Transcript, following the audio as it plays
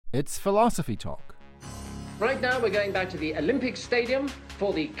It's Philosophy Talk. Right now we're going back to the Olympic Stadium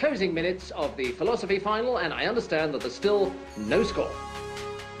for the closing minutes of the philosophy final, and I understand that there's still no score.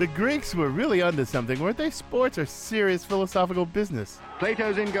 The Greeks were really onto something, weren't they? Sports are serious philosophical business.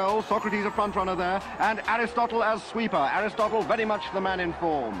 Plato's in goal, Socrates a front runner there, and Aristotle as sweeper. Aristotle very much the man in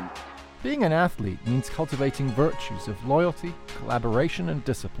form. Being an athlete means cultivating virtues of loyalty, collaboration, and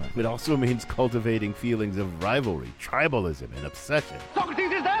discipline. It also means cultivating feelings of rivalry, tribalism, and obsession.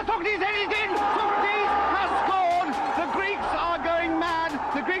 Socrates is there, Socrates headed in, Socrates has scored, the Greeks are going mad,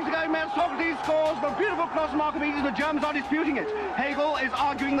 Socrates scores, the beautiful cross from Archimedes, the Germans are disputing it. Hegel is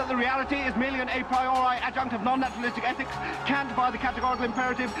arguing that the reality is merely an a priori adjunct of non-naturalistic ethics. Kant, by the categorical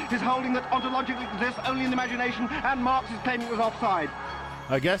imperative, is holding that ontologically exists only in the imagination, and Marx is claiming it was offside.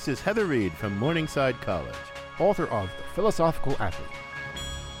 Our guest is Heather Reed from Morningside College, Author of The Philosophical Athlete.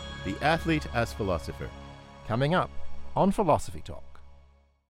 The Athlete as Philosopher. Coming up on Philosophy Talk.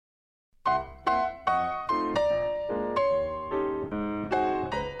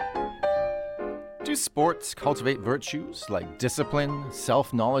 Do sports cultivate virtues like discipline,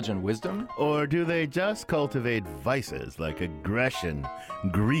 self-knowledge, and wisdom? Or do they just cultivate vices like aggression,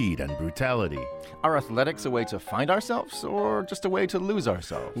 greed, and brutality? Are athletics a way to find ourselves or just a way to lose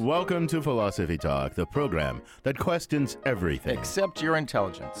ourselves? Welcome to Philosophy Talk, the program that questions everything. Except your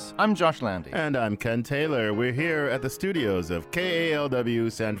intelligence. I'm Josh Landy. And I'm Ken Taylor. We're here at the studios of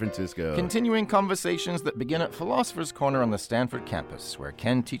KALW San Francisco. Continuing conversations that begin at Philosopher's Corner on the Stanford campus, where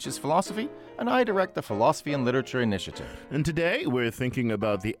Ken teaches philosophy and I direct the Philosophy and Literature Initiative. And today we're thinking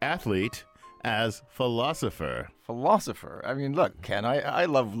about the athlete as philosopher. Philosopher? I mean, look, Ken, I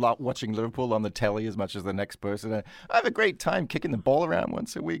love watching Liverpool on the telly as much as the next person. I have a great time kicking the ball around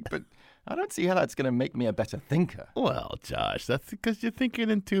once a week, but I don't see how that's going to make me a better thinker. Well, Josh, that's because you're thinking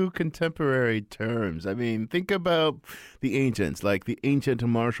in too contemporary terms. I mean, think about the ancients, like the ancient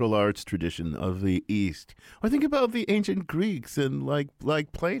martial arts tradition of the East. Or think about the ancient Greeks and like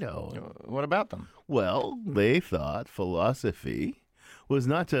Plato. What about them? Well, they thought philosophy was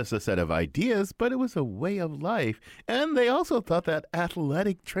not just a set of ideas, but it was a way of life. And they also thought that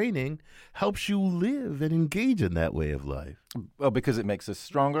athletic training helps you live and engage in that way of life. Well, because it makes us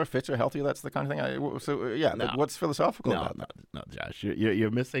stronger, fitter, healthier. That's the kind of thing. But what's philosophical about that? No, Josh,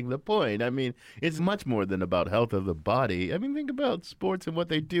 you're missing the point. I mean, it's much more than about health of the body. I mean, think about sports and what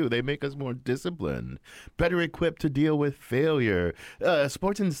they do. They make us more disciplined, better equipped to deal with failure.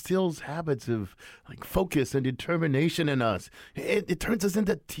 Sports instills habits of like focus and determination in us. It turns us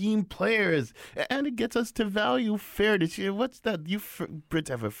into team players, and it gets us to value fairness. What's that? You Brits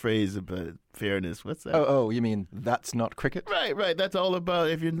have a phrase about fairness. What's that? Oh, you mean that's not cricket? Right. That's all about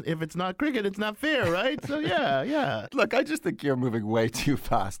if it's not cricket, it's not fair, right? So yeah. Look, I just think you're moving way too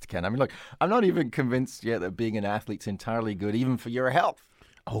fast, Ken. I mean, look, I'm not even convinced yet that being an athlete's entirely good, even for your health.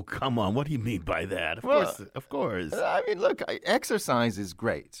 Oh, come on. What do you mean by that? Of course. I mean, look, exercise is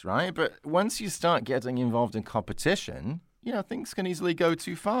great, right? But once you start getting involved in competition, things can easily go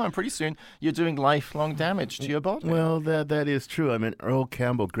too far, and pretty soon you're doing lifelong damage to your body. Well, that is true. I mean, Earl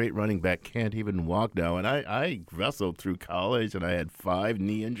Campbell, great running back, can't even walk now. And I wrestled through college, and I had 5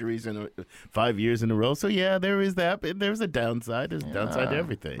 knee injuries in 5 years in a row. So, yeah, there is that. There's a downside. There's a downside to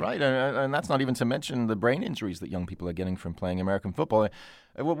everything. Right, and that's not even to mention the brain injuries that young people are getting from playing American football.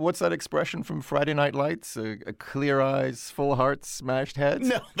 What's that expression from Friday Night Lights? Clear eyes, full hearts, smashed heads?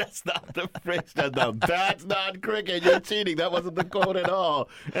 No, that's not the phrase. No, that's not cricket. You're cheating. That wasn't the quote at all.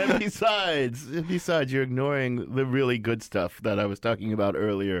 And besides, you're ignoring the really good stuff that I was talking about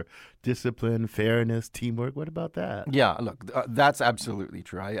earlier. Discipline, fairness, teamwork. What about that? Yeah, look, that's absolutely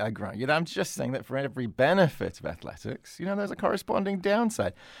true. I grant you that. I'm just saying that for every benefit of athletics, there's a corresponding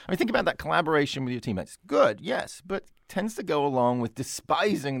downside. I mean, think about that collaboration with your teammates. Good, yes, but tends to go along with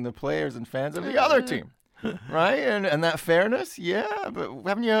despising the players and fans of the other team. Right? And that fairness? Yeah, but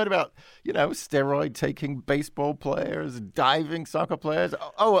haven't you heard about, steroid-taking baseball players, diving soccer players,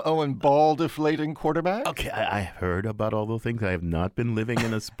 and ball-deflating quarterbacks? Okay, I heard about all those things. I have not been living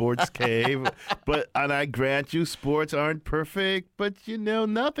in a sports cave, and I grant you sports aren't perfect, but,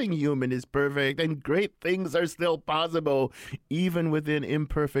 nothing human is perfect, and great things are still possible, even within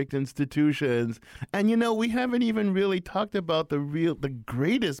imperfect institutions. And, we haven't even really talked about the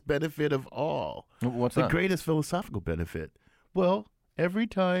greatest benefit of all. What's that? The greatest philosophical benefit. Well, every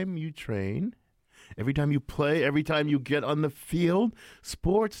time you train, every time you play, every time you get on the field,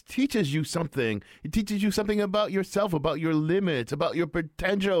 sports teaches you something. It teaches you something about yourself, about your limits, about your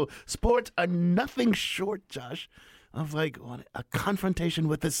potential. Sports are nothing short, Josh, of like a confrontation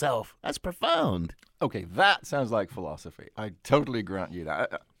with the self. That's profound. Okay, that sounds like philosophy. I totally grant you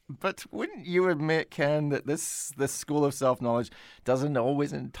that. But wouldn't you admit, Ken, that this school of self-knowledge doesn't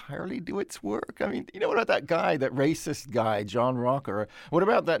always entirely do its work? I mean, what about that guy, that racist guy, John Rocker? What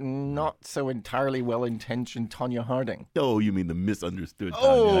about that not so entirely well-intentioned Tonya Harding? Oh, you mean the misunderstood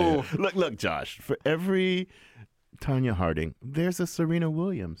Tonya? Oh! Look, Josh, for every Tonya Harding, there's a Serena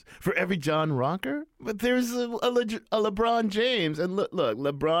Williams. For every John Rocker, but there's a LeBron James. And look,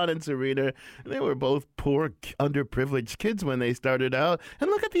 LeBron and Serena, they were both poor, underprivileged kids when they started out. And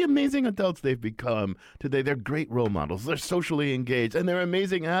look at the amazing adults they've become today. They're great role models. They're socially engaged, and they're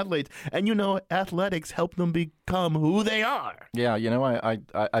amazing athletes. And athletics help them become who they are. Yeah,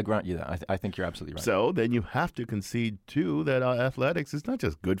 I grant you that. I think you're absolutely right. So then you have to concede, too, that athletics is not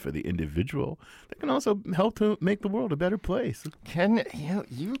just good for the individual. They can also help to make the world a better place. Ken,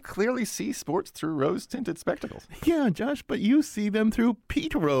 you clearly see sports through rose-tinted spectacles. Yeah, Josh, but you see them through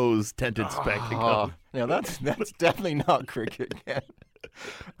Pete Rose-tinted spectacles. That's definitely not cricket, Ken.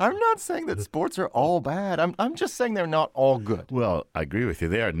 I'm not saying that sports are all bad. I'm just saying they're not all good. Well, I agree with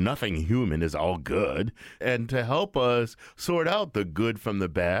you. Nothing human is all good. And to help us sort out the good from the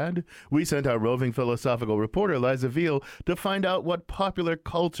bad, we sent our roving philosophical reporter, Liza Veal, to find out what popular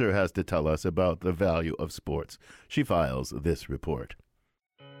culture has to tell us about the value of sports. She files this report.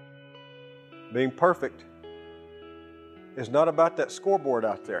 Being perfect is not about that scoreboard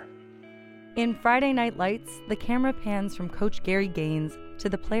out there. In Friday Night Lights, the camera pans from Coach Gary Gaines to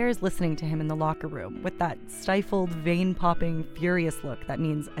the players listening to him in the locker room with that stifled, vein-popping, furious look that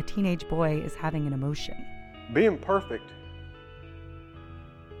means a teenage boy is having an emotion. Being perfect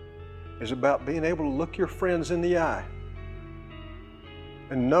is about being able to look your friends in the eye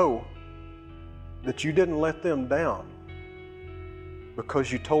and know that you didn't let them down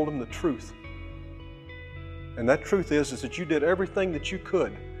because you told them the truth. And that truth is that you did everything that you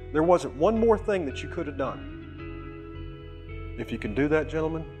could. There wasn't one more thing that you could have done. If you can do that,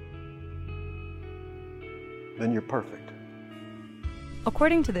 gentlemen, then you're perfect.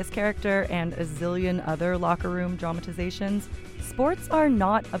 According to this character and a zillion other locker room dramatizations, sports are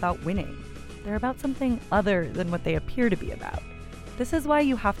not about winning. They're about something other than what they appear to be about. This is why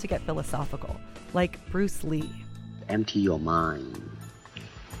you have to get philosophical, like Bruce Lee. Empty your mind.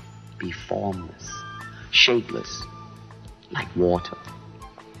 Be formless, shapeless, like water.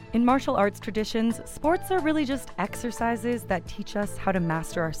 In martial arts traditions, sports are really just exercises that teach us how to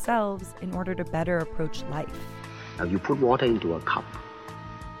master ourselves in order to better approach life. Now you put water into a cup,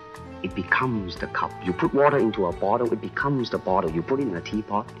 it becomes the cup. You put water into a bottle, it becomes the bottle. You put it in a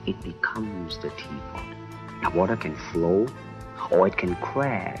teapot, it becomes the teapot. Now water can flow or it can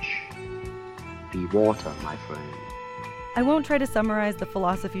crash. Be water, my friend. I won't try to summarize the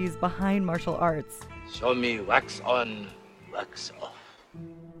philosophies behind martial arts. Show me wax on, wax off.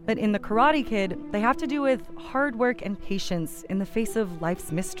 But in The Karate Kid, they have to do with hard work and patience in the face of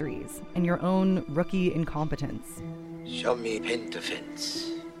life's mysteries and your own rookie incompetence. Show me paint the fence.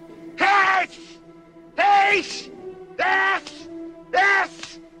 Pace! Pace!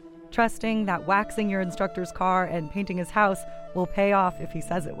 This! Trusting that waxing your instructor's car and painting his house will pay off if he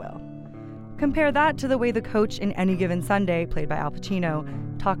says it will. Compare that to the way the coach in Any Given Sunday, played by Al Pacino,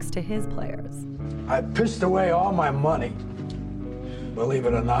 talks to his players. I pissed away all my money. Believe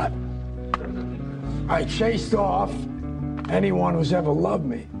it or not. I chased off anyone who's ever loved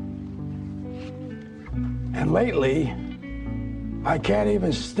me. And lately, I can't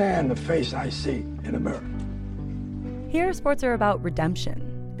even stand the face I see in the mirror. Here, sports are about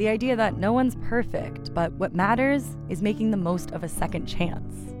redemption. The idea that no one's perfect, but what matters is making the most of a second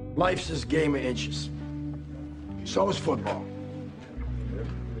chance. Life's this game of inches. So is football.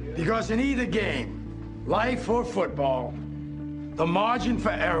 Because in either game, life or football, the margin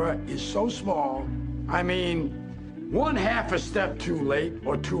for error is so small. I mean, 1/2 a step too late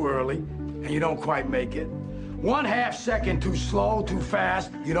or too early, and you don't quite make it. 1/2 second too slow, too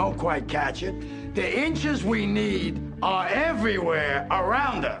fast, you don't quite catch it. The inches we need are everywhere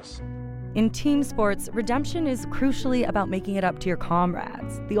around us. In team sports, redemption is crucially about making it up to your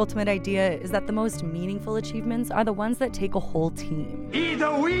comrades. The ultimate idea is that the most meaningful achievements are the ones that take a whole team.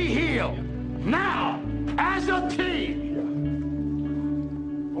 Either we heal now as a team,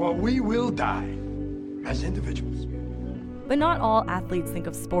 or we will die as individuals. But not all athletes think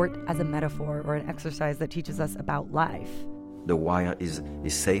of sport as a metaphor or an exercise that teaches us about life. The wire is a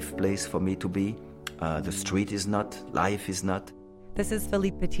safe place for me to be. The street is not. Life is not. This is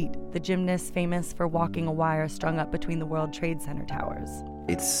Philippe Petit, the gymnast famous for walking a wire strung up between the World Trade Center towers.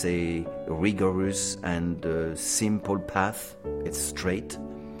 It's a rigorous and simple path. It's straight.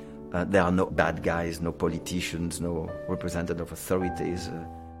 There are no bad guys, no politicians, no representative authorities.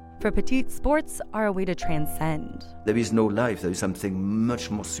 For Petit, sports are a way to transcend. There is no life. There is something much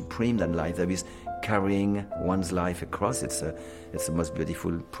more supreme than life. There is carrying one's life across. It's the most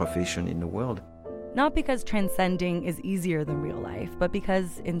beautiful profession in the world. Not because transcending is easier than real life, but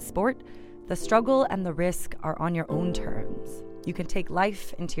because in sport, the struggle and the risk are on your own terms. You can take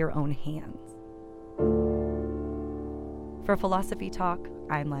life into your own hands. For Philosophy Talk,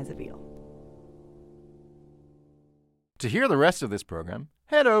 I'm Liza Veal. To hear the rest of this program,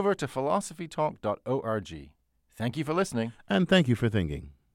 head over to philosophytalk.org. Thank you for listening. And thank you for thinking.